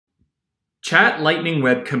Chat Lightning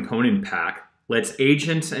Web Component Pack lets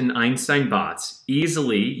agents and Einstein bots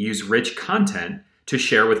easily use rich content to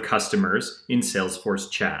share with customers in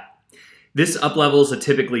Salesforce chat. This uplevels a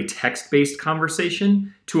typically text-based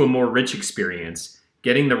conversation to a more rich experience,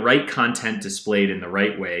 getting the right content displayed in the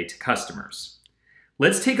right way to customers.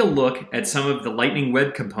 Let's take a look at some of the Lightning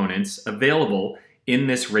Web components available in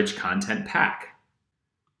this rich content pack.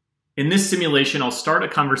 In this simulation, I'll start a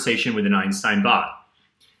conversation with an Einstein bot.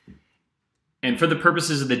 And for the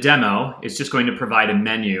purposes of the demo, it's just going to provide a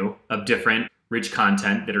menu of different rich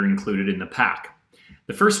content that are included in the pack.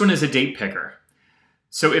 The first one is a date picker.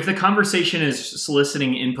 So if the conversation is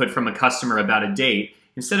soliciting input from a customer about a date,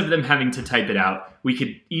 instead of them having to type it out, we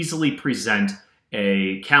could easily present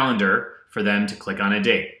a calendar for them to click on a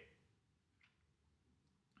date.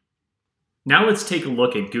 Now let's take a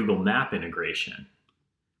look at Google Map integration,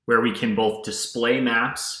 where we can both display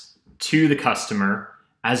maps to the customer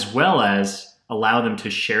as well as allow them to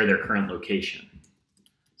share their current location.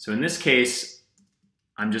 So in this case,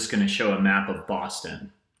 I'm just going to show a map of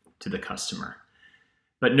Boston to the customer.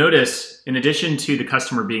 But notice, in addition to the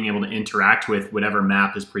customer being able to interact with whatever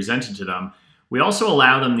map is presented to them, we also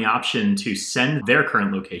allow them the option to send their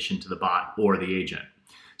current location to the bot or the agent.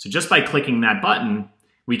 So just by clicking that button,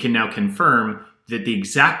 we can now confirm that the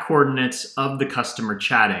exact coordinates of the customer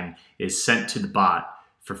chatting is sent to the bot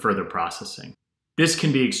for further processing. This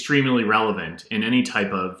can be extremely relevant in any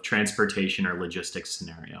type of transportation or logistics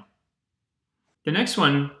scenario. The next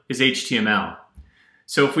one is HTML.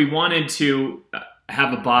 So if we wanted to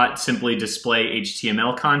have a bot simply display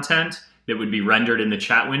HTML content that would be rendered in the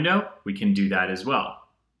chat window, we can do that as well.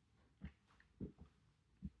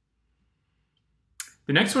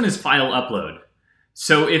 The next one is file upload.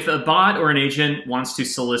 So if a bot or an agent wants to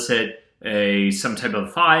solicit some type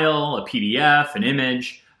of file, a PDF, an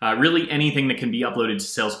image, really anything that can be uploaded to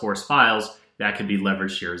Salesforce files, that could be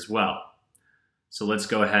leveraged here as well. So let's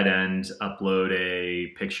go ahead and upload a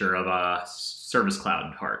picture of a Service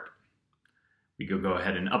Cloud heart. We go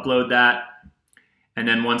ahead and upload that. And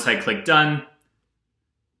then once I click done,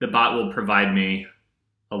 the bot will provide me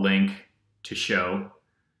a link to show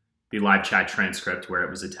the live chat transcript where it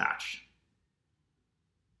was attached.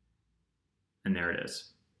 And there it is.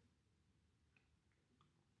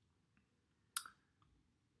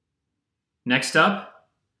 Next up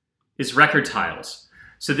is record tiles.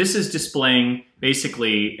 So this is displaying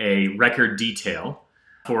basically a record detail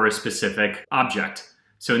for a specific object.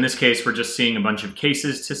 So in this case, we're just seeing a bunch of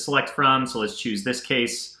cases to select from. So let's choose this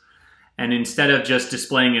case. And instead of just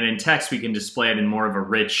displaying it in text, we can display it in more of a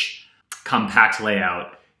rich, compact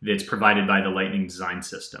layout that's provided by the Lightning design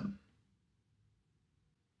system.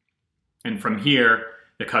 And from here,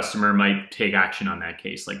 the customer might take action on that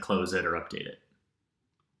case, like close it or update it.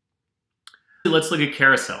 Let's look at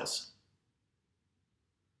carousels.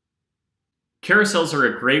 Carousels are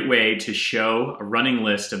a great way to show a running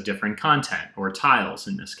list of different content, or tiles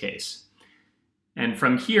in this case. And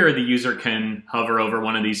from here, the user can hover over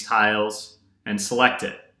one of these tiles and select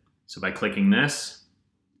it. So by clicking this,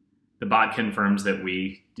 the bot confirms that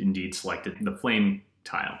we indeed selected the flame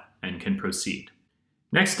tile and can proceed.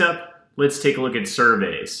 Next up, let's take a look at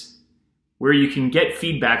surveys, where you can get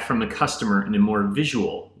feedback from the customer in a more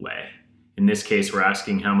visual way. In this case, we're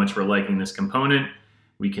asking how much we're liking this component.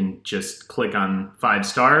 We can just click on 5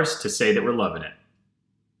 stars to say that we're loving it.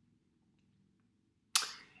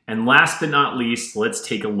 And last but not least, let's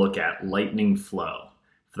take a look at Lightning Flow.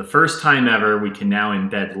 For the first time ever, we can now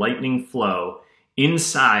embed Lightning Flow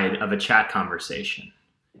inside of a chat conversation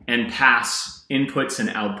and pass inputs and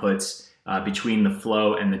outputs between the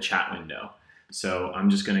flow and the chat window. So I'm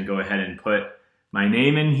just going to go ahead and put my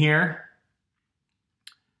name in here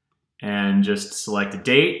and just select a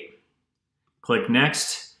date, click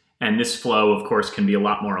next, and this flow, of course, can be a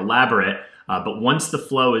lot more elaborate, but once the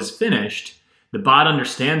flow is finished, the bot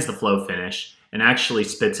understands the flow finish and actually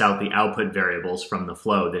spits out the output variables from the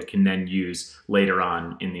flow that can then use later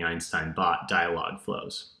on in the Einstein bot dialog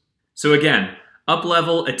flows. So again,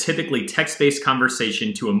 up-level a typically text-based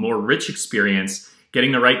conversation to a more rich experience,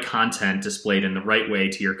 getting the right content displayed in the right way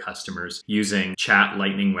to your customers using Chat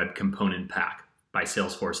Lightning Web Component Pack by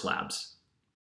Salesforce Labs.